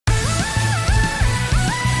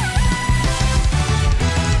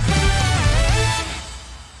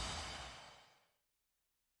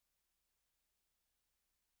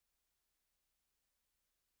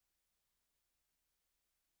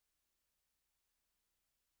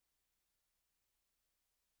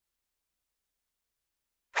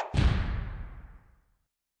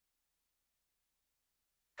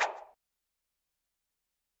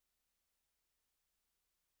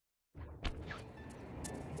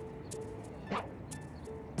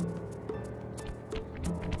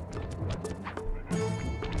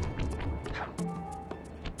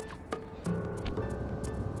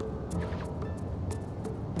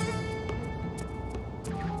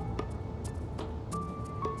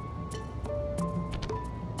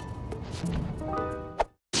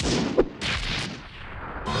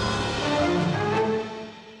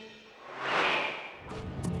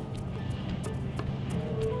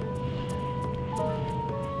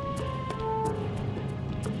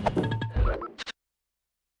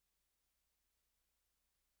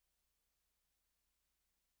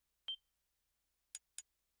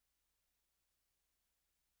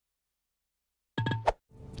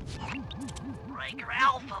Breaker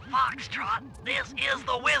Alpha Foxtrot, this is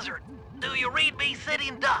the Wizard. Do you read me,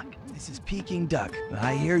 Sitting Duck? This is Peking Duck.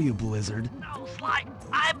 I hear you, Blizzard. No, Sly,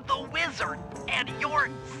 I'm the Wizard, and you're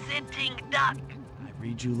Sitting Duck. I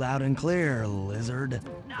read you loud and clear, Lizard.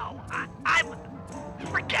 No, I'm...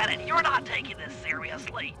 Forget it, you're not taking this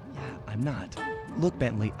seriously. Yeah, I'm not. Look,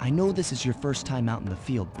 Bentley, I know this is your first time out in the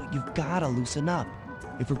field, but you've gotta loosen up.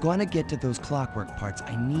 If we're going to get to those clockwork parts,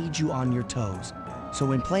 I need you on your toes. So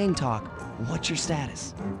when playing talk, what's your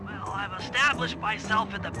status? Well, I've established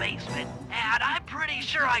myself in the basement, and I'm pretty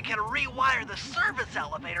sure I can rewire the service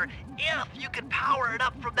elevator if you can power it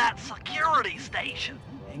up from that security station.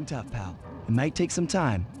 Hang tough, pal. It might take some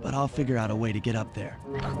time, but I'll figure out a way to get up there.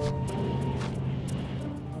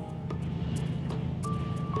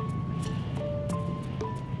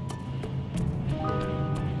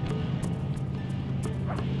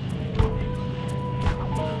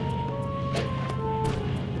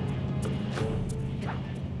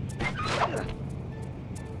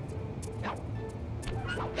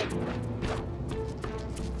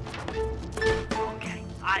 Okay,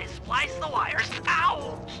 I spliced the wires.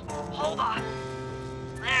 Ow! Hold on.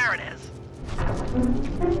 There it is.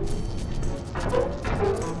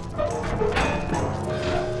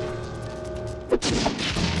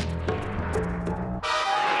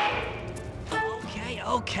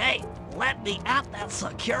 Okay. Let me at that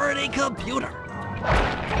security computer.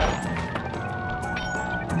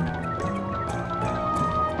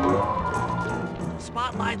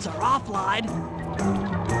 Spotlights are offline.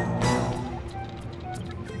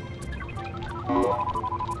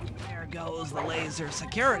 There goes the laser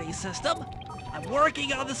security system. I'm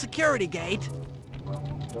working on the security gate.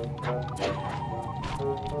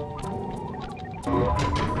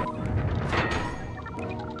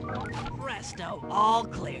 Presto, all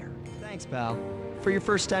clear. Thanks, pal. For your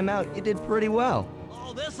first time out, you did pretty well.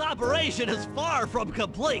 Oh, this operation is far from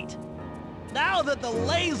complete. Now that the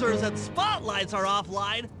lasers and spotlights are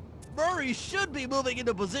offline, Murray should be moving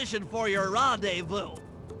into position for your rendezvous.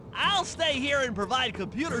 I'll stay here and provide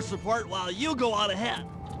computer support while you go on ahead.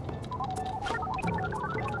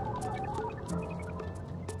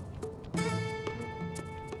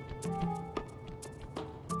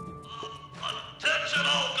 Attention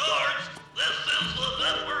all guards, this is the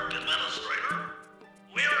network administrator.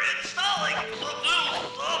 We're installing some new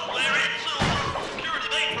software into the security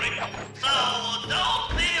mainframe, so don't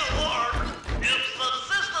be alarmed if some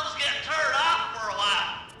systems get turned off for a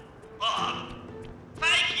while.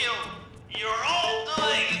 Thank you. You're all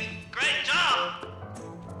doing a great job.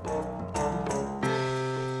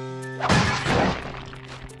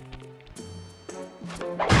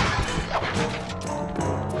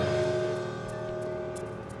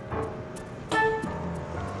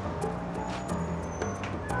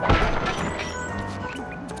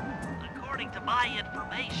 According to my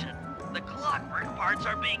information, the clockwork parts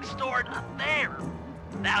are being stored up there.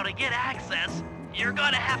 Now to get access, you're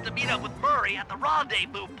gonna have to meet up with Murray at the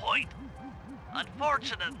rendezvous point.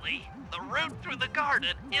 Unfortunately, the route through the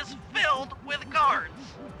garden is filled with guards.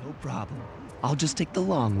 No problem. I'll just take the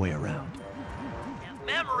long way around. If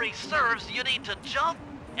memory serves, you need to jump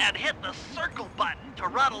and hit the circle button to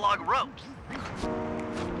run along ropes.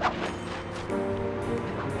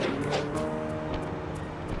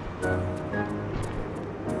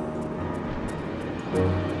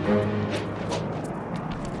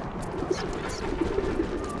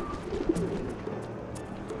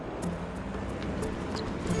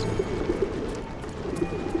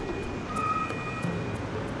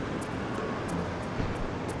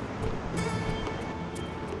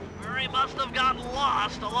 Murray must have gotten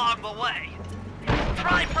lost along the way.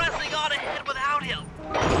 Try pressing on ahead without him.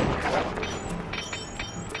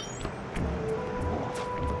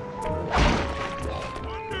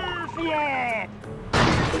 Flop!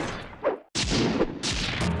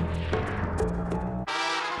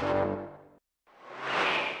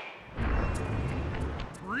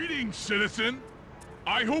 Greetings, citizen.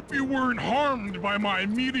 I hope you weren't harmed by my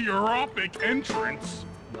meteoropic entrance.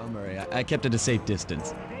 No, Murray, I kept at a safe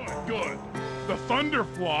distance. Good. The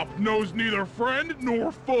Thunderflop knows neither friend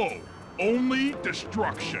nor foe, only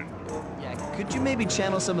destruction. Yeah, could you maybe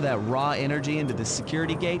channel some of that raw energy into the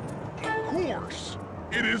security gate? Of course.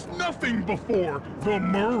 It is nothing before the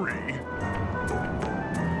Murray.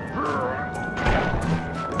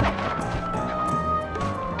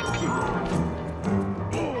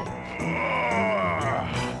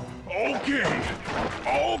 Okay,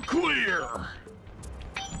 all clear.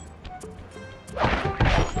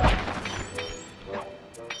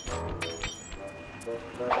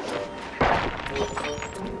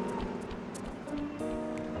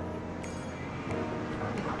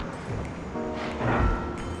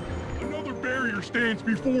 Another barrier stands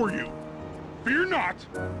before you. Fear not,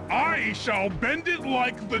 I shall bend it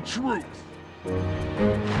like the truth.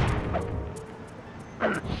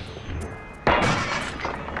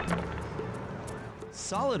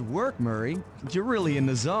 Solid work, Murray. You're really in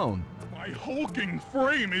the zone. My hulking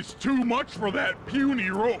frame is too much for that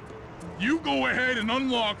puny rope. You go ahead and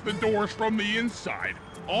unlock the doors from the inside.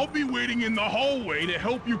 I'll be waiting in the hallway to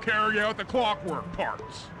help you carry out the clockwork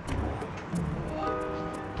parts.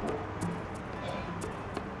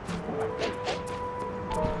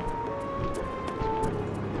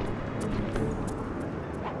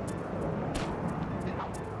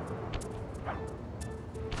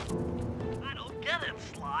 I don't get it,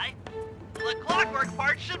 Sly. The clockwork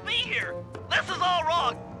part should be here. This is all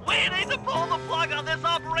wrong. We need to pull the plug on this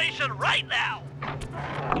operation right now.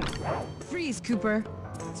 Freeze, Cooper.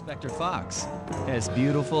 Inspector Fox. As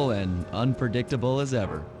beautiful and unpredictable as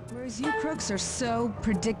ever. Whereas you crooks are so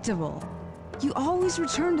predictable. You always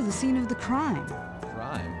return to the scene of the crime.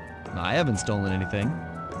 Crime? I haven't stolen anything.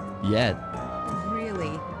 Yet.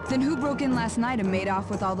 Really? Then who broke in last night and made off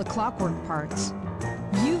with all the clockwork parts?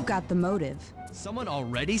 You've got the motive. Someone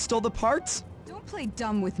already stole the parts? Don't play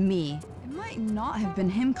dumb with me. It might not have been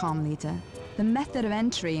him, Carmelita. The method of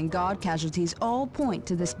entry and guard casualties all point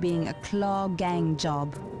to this being a Claw Gang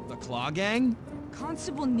job. The Claw Gang?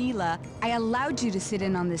 Constable Neela, I allowed you to sit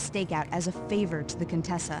in on this stakeout as a favor to the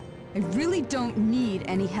Contessa. I really don't need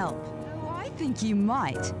any help. Oh, I think you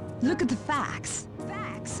might. Look at the facts.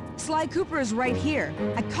 Facts? Sly Cooper is right here.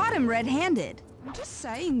 I caught him red-handed. I'm just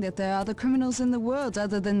saying that there are other criminals in the world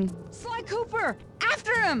other than Sly Cooper!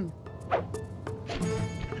 After him!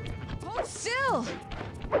 Hold still!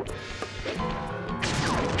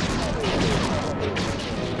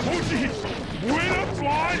 Oh, jeez! Wait up,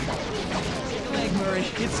 Sly! Take a leg, Murray.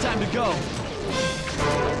 It's time to go.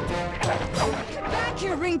 Get back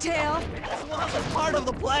here, Ringtail! This wasn't part of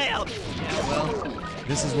the plan. Yeah, well,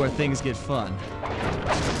 this is where things get fun.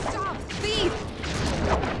 Stop, thief!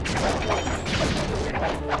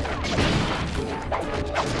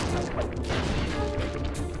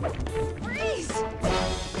 Freeze!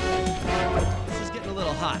 This is getting a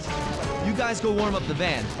little hot. You guys go warm up the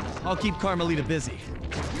van. I'll keep Carmelita busy.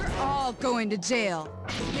 You're all going to jail.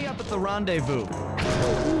 Meet me up at the rendezvous.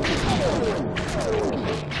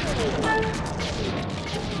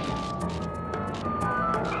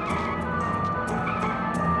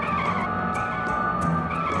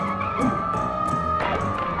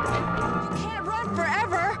 You can't run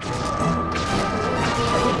forever!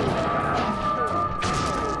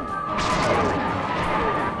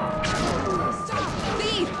 Stop,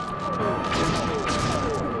 thief!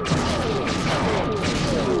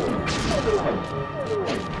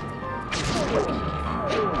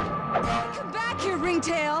 Come back here,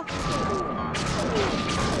 Ringtail!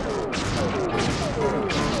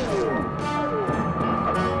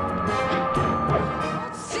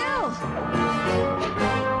 Hold still!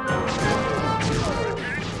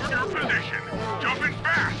 Put your position. Jump in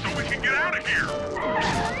fast so we can get out of here.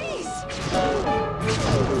 Freeze!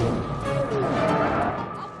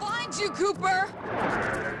 I'll find you, Cooper!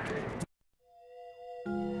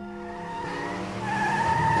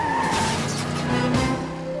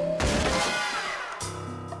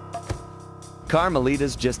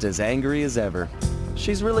 Carmelita's just as angry as ever.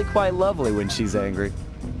 She's really quite lovely when she's angry.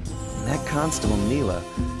 That Constable Neela,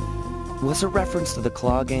 was a reference to the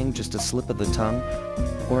Claw Gang just a slip of the tongue,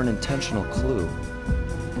 or an intentional clue?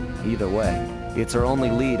 Either way, it's our only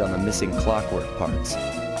lead on the missing clockwork parts.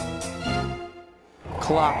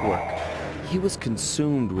 Clockwork. He was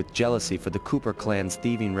consumed with jealousy for the Cooper clan's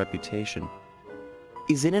thieving reputation.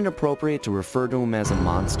 Is it inappropriate to refer to him as a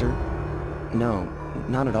monster? No,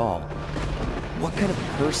 not at all. What kind of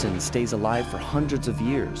person stays alive for hundreds of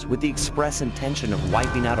years with the express intention of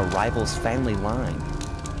wiping out a rival's family line?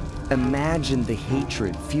 Imagine the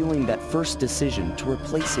hatred fueling that first decision to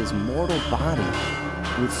replace his mortal body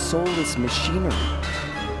with soulless machinery.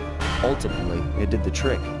 Ultimately, it did the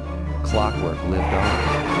trick. Clockwork lived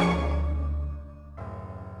on.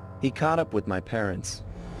 He caught up with my parents,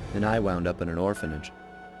 and I wound up in an orphanage.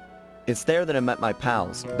 It's there that I met my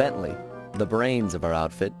pals, Bentley, the brains of our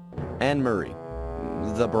outfit, and Murray,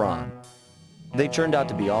 the brawn. They turned out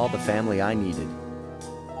to be all the family I needed.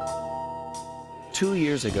 2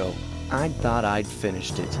 years ago, I'd thought I'd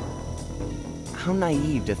finished it. How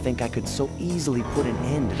naive to think I could so easily put an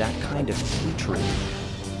end to that kind of hatred.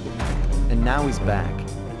 And now he's back.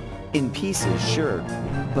 In pieces, sure,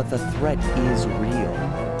 but the threat is real.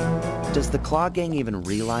 Does the Claw Gang even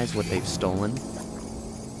realize what they've stolen?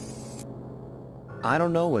 I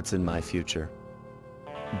don't know what's in my future,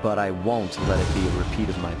 but I won't let it be a repeat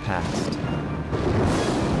of my past.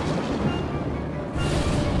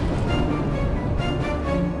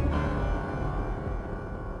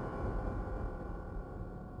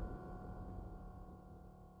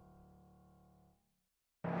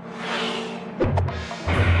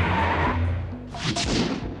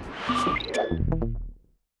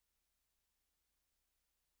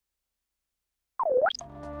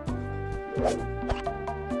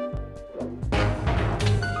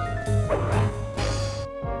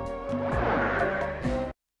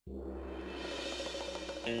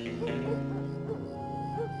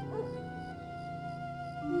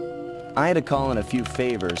 I had to call in a few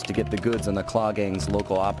favors to get the goods on the Claw Gang's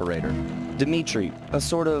local operator. Dimitri, a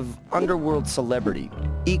sort of underworld celebrity,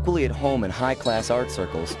 equally at home in high-class art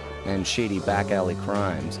circles and shady back-alley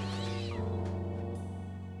crimes.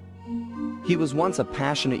 He was once a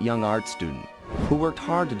passionate young art student who worked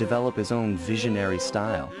hard to develop his own visionary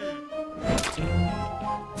style.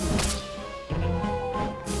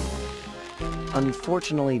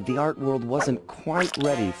 Unfortunately, the art world wasn't quite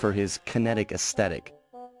ready for his kinetic aesthetic.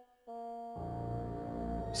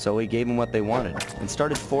 So he gave them what they wanted and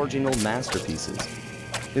started forging old masterpieces.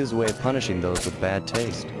 His way of punishing those with bad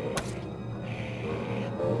taste.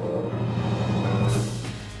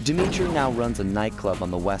 Dimitri now runs a nightclub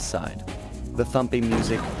on the west side. The thumping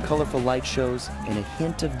music, colorful light shows, and a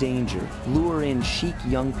hint of danger lure in chic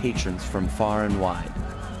young patrons from far and wide.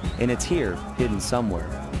 And it's here, hidden somewhere,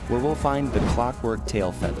 where we'll find the clockwork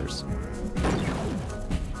tail feathers.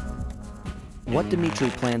 What Dimitri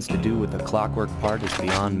plans to do with the clockwork part is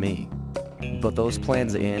beyond me, but those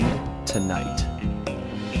plans end tonight.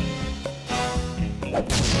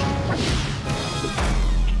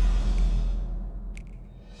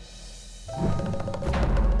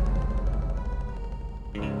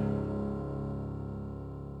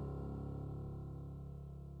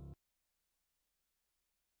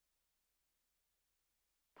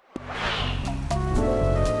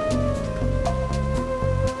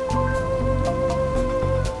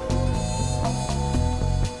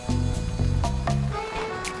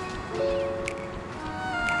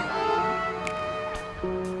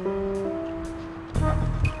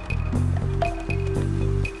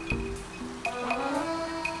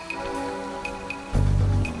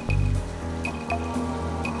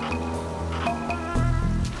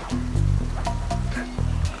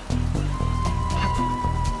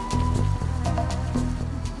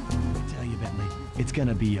 It's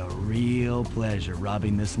gonna be a real pleasure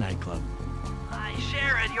robbing this nightclub. I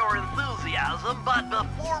share in your enthusiasm, but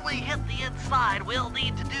before we hit the inside, we'll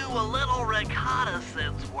need to do a little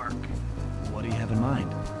reconnaissance work. What do you have in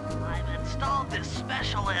mind? I've installed this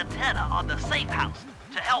special antenna on the safe house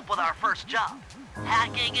to help with our first job,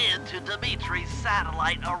 hacking into Dimitri's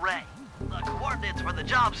satellite array. The coordinates for the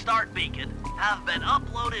job start beacon have been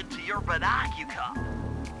uploaded to your binocular.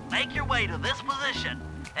 Make your way to this position,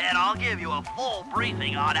 and I'll give you a full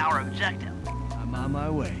briefing on our objective. I'm on my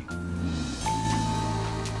way.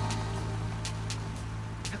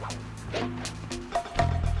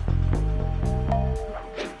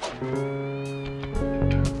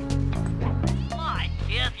 Fine.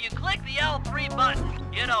 If you click the L3 button,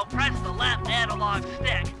 press the left analog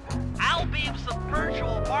stick, I'll beam some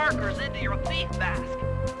virtual markers into your thief mask.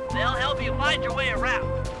 They'll help you find your way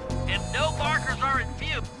around. If no markers are in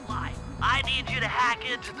view, I need you to hack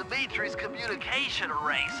into Dimitri's communication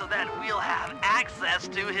array so that we'll have access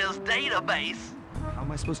to his database. How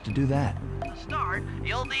am I supposed to do that? To start,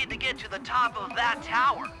 you'll need to get to the top of that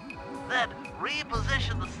tower. Then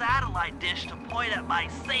reposition the satellite dish to point at my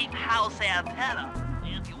safe house antenna.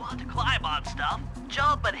 If you want to climb on stuff,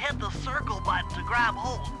 jump and hit the circle button to grab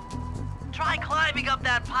hold. Try climbing up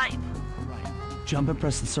that pipe. Right. Jump and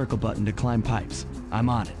press the circle button to climb pipes. I'm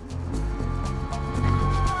on it.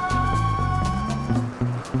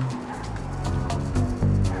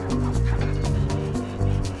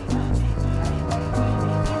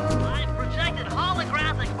 I've projected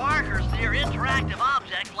holographic markers to your interactive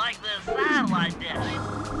object like this satellite dish.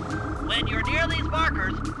 When you're near these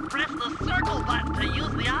markers, press the circle button to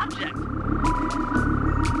use the object.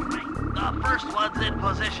 Right, the first one's in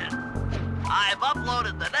position. I've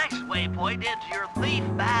uploaded the next waypoint into your Thief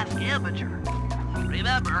Mask Imager.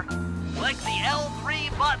 Remember, click the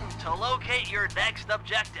L3 button to locate your next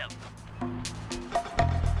objective.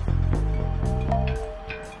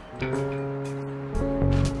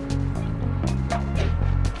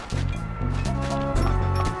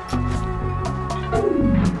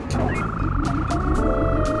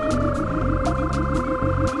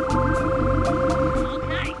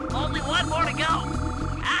 Okay, only one more to go.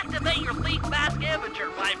 Activate your Thief Mask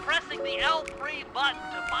Imager by pressing the L3 button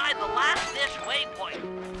to find the last dish waypoint.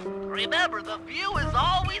 Remember, the view is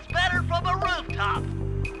always better from a rooftop.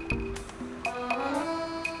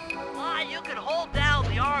 Why, you can hold down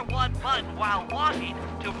the R1 button while walking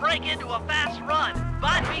to break into a fast run,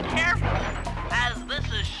 but be careful, as this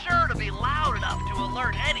is sure to be loud enough to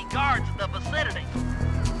alert any guards in the vicinity.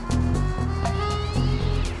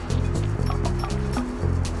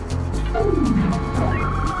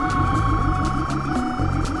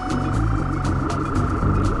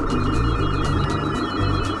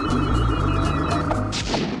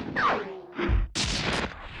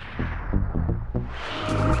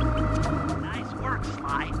 Nice work,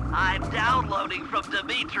 Sly. I'm downloading from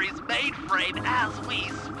Dimitri's mainframe as we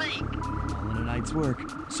speak. All in a night's work.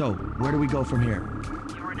 So, where do we go from here?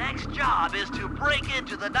 Your next job is to break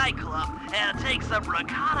into the nightclub and take some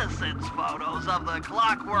reconnaissance photos of the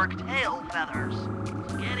clockwork tail feathers.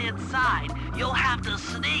 To get inside, you'll have to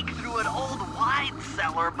sneak through an old wine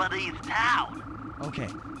cellar beneath town. Okay,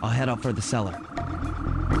 I'll head out for the cellar.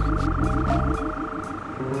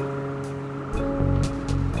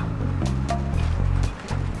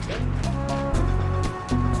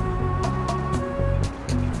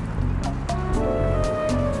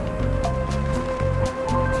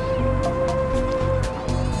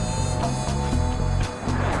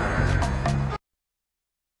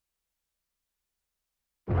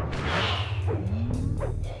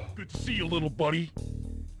 Good to see you, little buddy.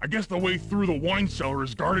 I guess the way through the wine cellar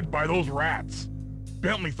is guarded by those rats.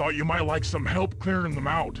 Bentley thought you might like some help clearing them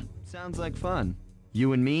out. Sounds like fun.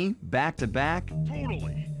 You and me, back to back?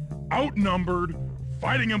 Totally. Outnumbered,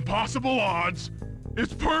 fighting impossible odds.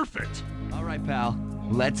 It's perfect. All right, pal.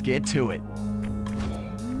 Let's get to it.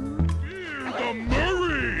 Here's the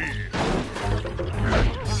Murray!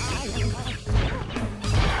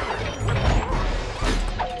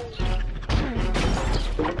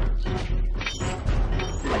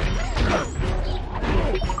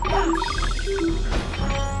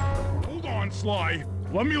 Hold on, Sly.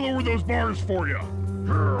 Let me lower those bars for you.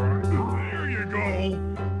 There you go.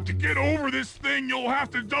 To get over this thing, you'll have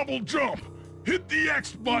to double jump. Hit the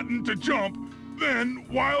X button to jump, then,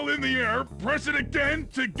 while in the air, press it again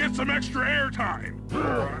to get some extra air time.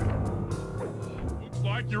 Looks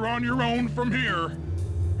like you're on your own from here.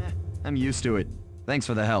 I'm used to it. Thanks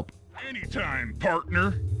for the help. Anytime,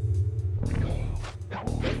 partner.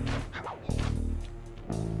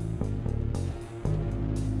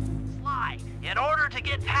 Sly, in order to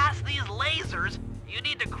get past these lasers, you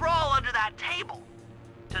need to crawl under that table.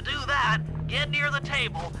 To do that, get near the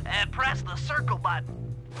table and press the circle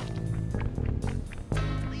button.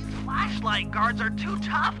 These flashlight guards are too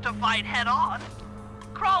tough to fight head-on.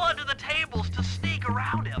 Crawl under the tables to sneak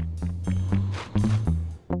around him.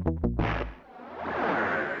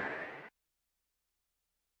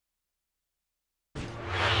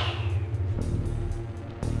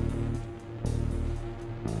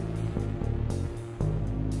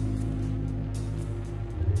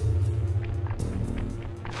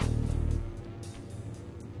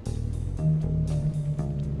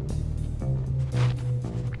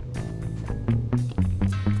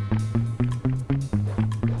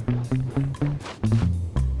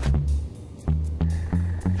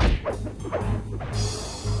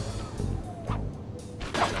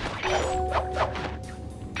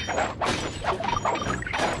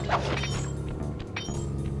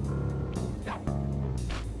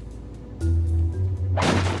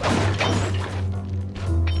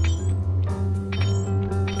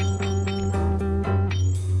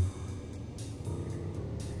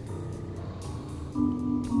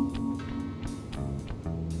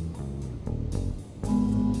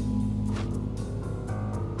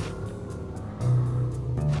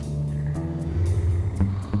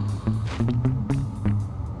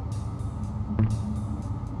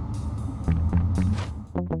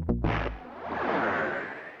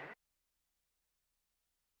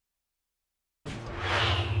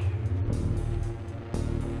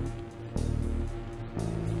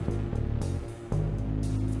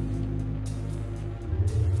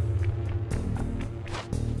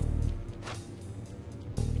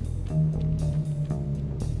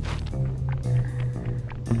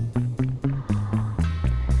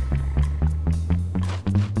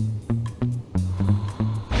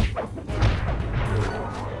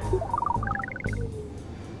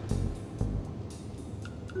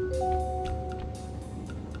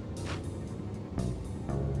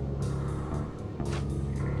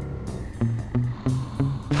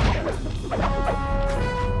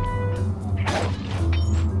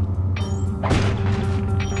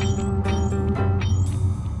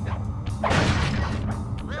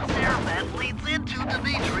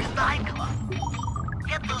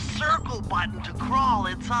 circle button to crawl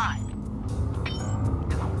inside.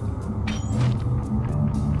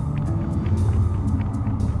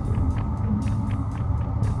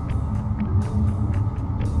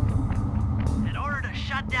 In order to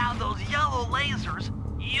shut down those yellow lasers,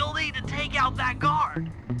 you'll need to take out that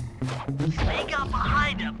guard. Sneak up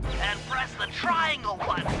behind him and press the triangle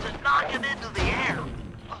button to knock him into the air.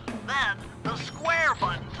 Then, the square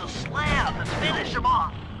button to slam and finish him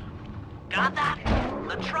off. Got that?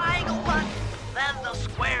 The triangle button, then the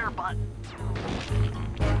square button.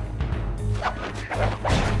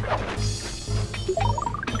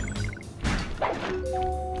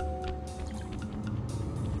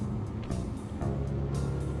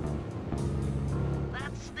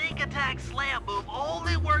 That sneak attack slam move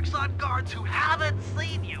only works on guards who haven't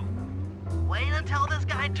seen you. Wait until this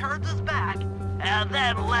guy turns his back, and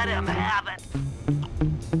then let him have it.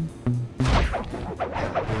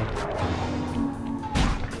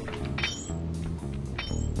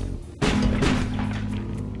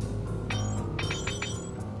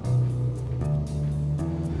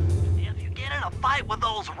 If you get in a fight with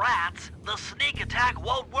those rats, the sneak attack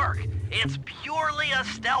won't work. It's purely a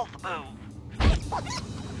stealth move.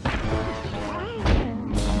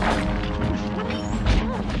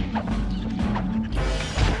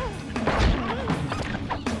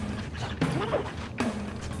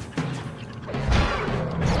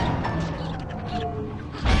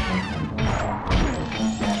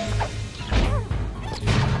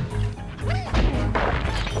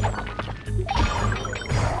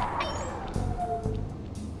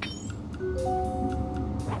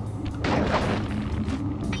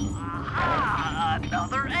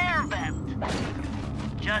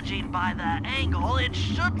 Judging by the angle, it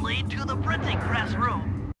should lead to the printing press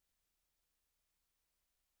room.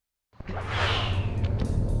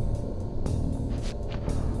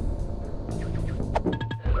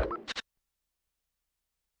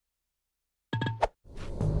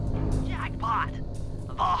 Jackpot!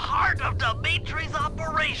 The heart of Dimitri's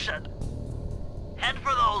operation! Head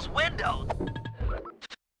for those windows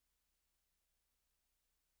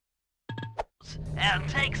and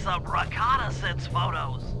take some reconnaissance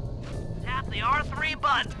photos. Tap the R3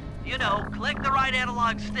 button, click the right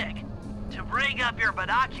analog stick, to bring up your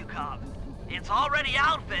binocular. It's already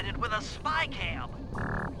outfitted with a spy cam.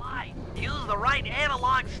 Use the right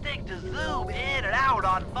analog stick to zoom in and out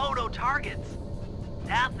on photo targets.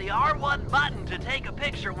 Tap the R1 button to take a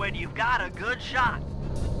picture when you've got a good shot.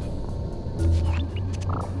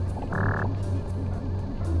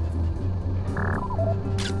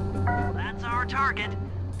 That's our target,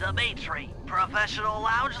 Dimitri, professional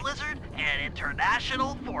lounge lizard and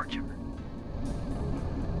international forger.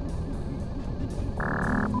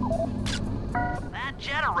 That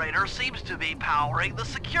generator seems to be powering the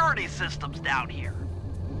security systems down here.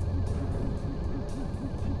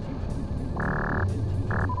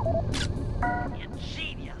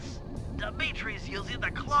 Ingenious. Dimitri's using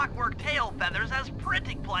the clockwork tail feathers as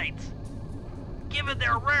printing plates. Given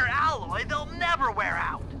their rare alloy, they'll never wear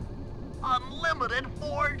out. Unlimited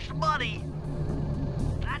forged money.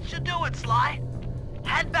 That should do it, Sly.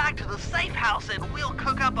 Head back to the safe house and we'll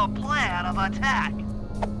cook up a plan of attack.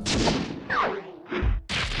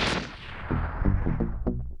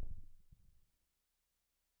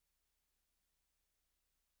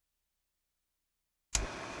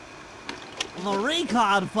 The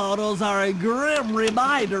recon photos are a grim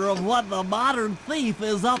reminder of what the modern thief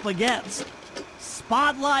is up against.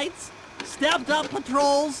 Spotlights, stepped-up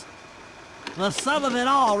patrols. The sum of it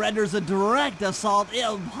all renders a direct assault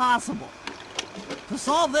impossible. To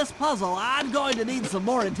solve this puzzle, I'm going to need some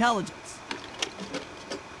more intelligence.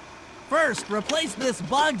 First, replace this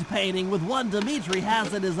bugged painting with one Dimitri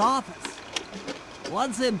has in his office.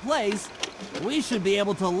 Once in place, we should be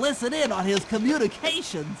able to listen in on his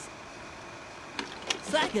communications.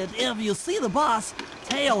 Second, if you see the boss,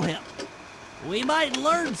 tail him. We might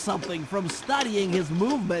learn something from studying his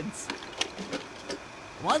movements.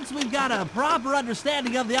 Once we've got a proper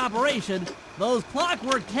understanding of the operation, those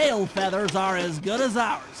clockwork tail feathers are as good as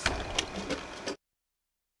ours.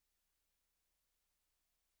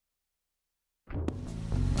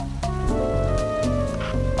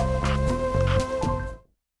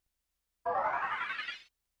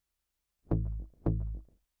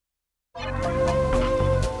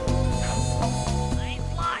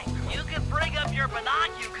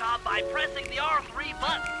 By pressing the R3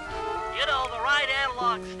 button. The right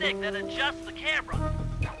analog stick that adjusts the camera.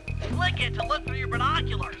 Click it to look for your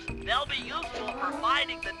binoculars. They'll be useful for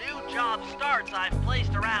finding the new job starts I've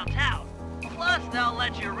placed around town. Plus, they'll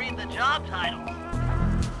let you read the job titles.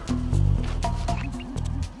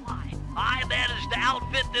 I managed to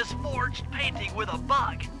outfit this forged painting with a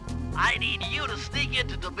bug. I need you to sneak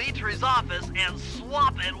into Dimitri's office and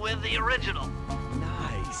swap it with the original.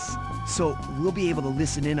 Nice. So we'll be able to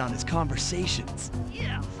listen in on his conversations.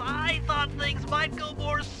 Yes, I thought things might go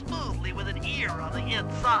more smoothly with an ear on the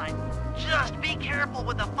inside. Just be careful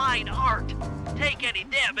with the fine art. Take any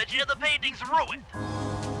damage and the painting's ruined.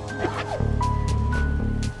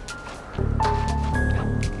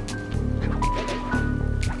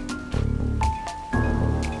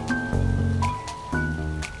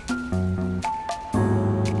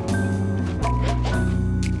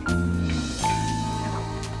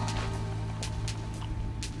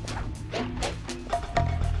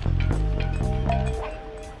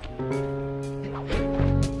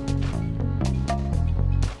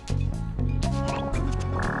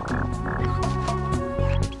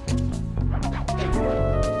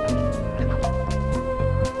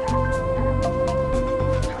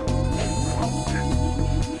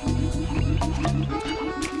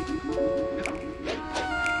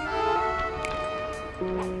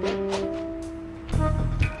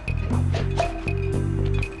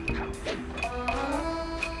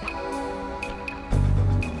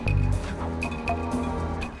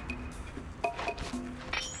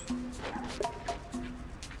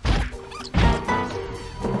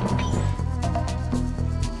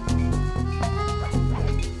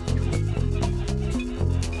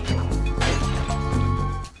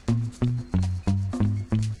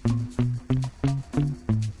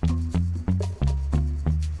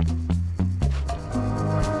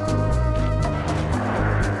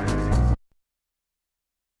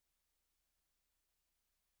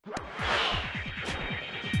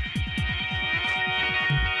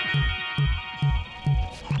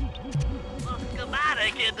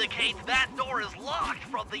 Indicates that door is locked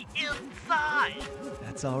from the inside.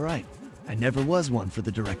 That's all right. I never was one for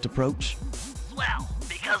the direct approach. Well,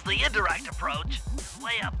 because the indirect approach is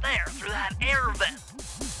way up there through that air vent.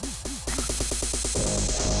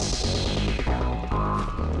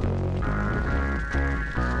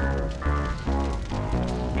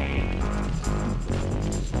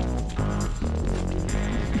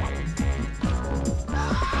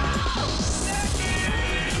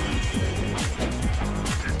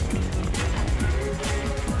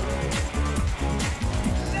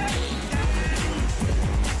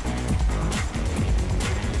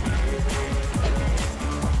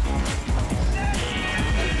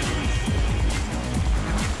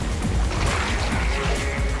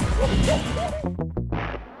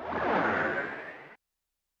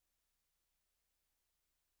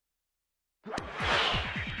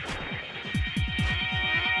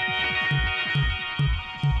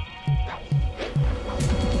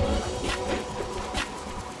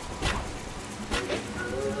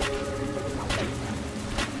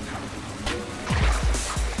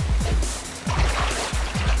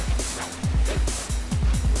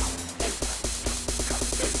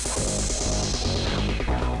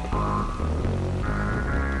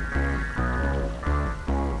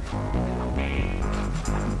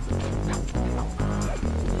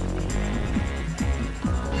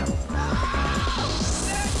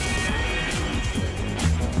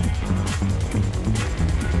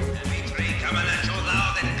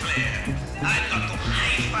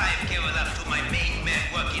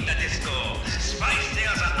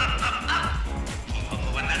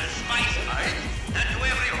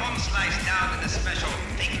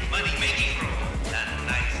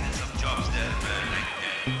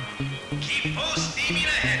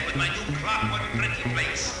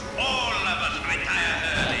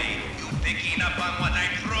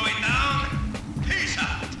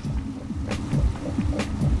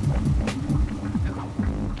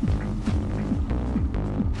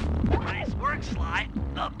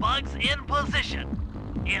 In position.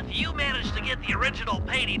 If you manage to get the original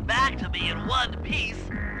painting back to me in one piece,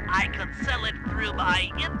 I could sell it through my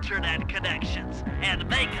internet connections and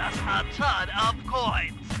make us a ton of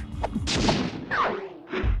coins.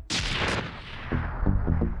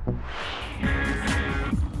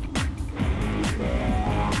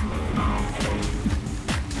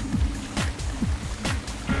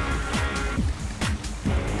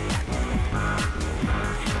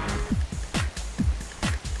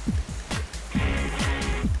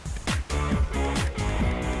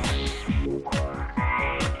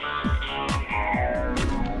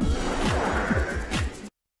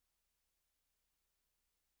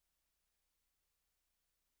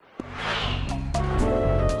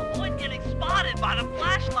 By the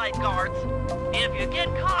flashlight guards. If you get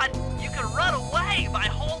caught, you can run away by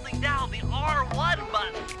holding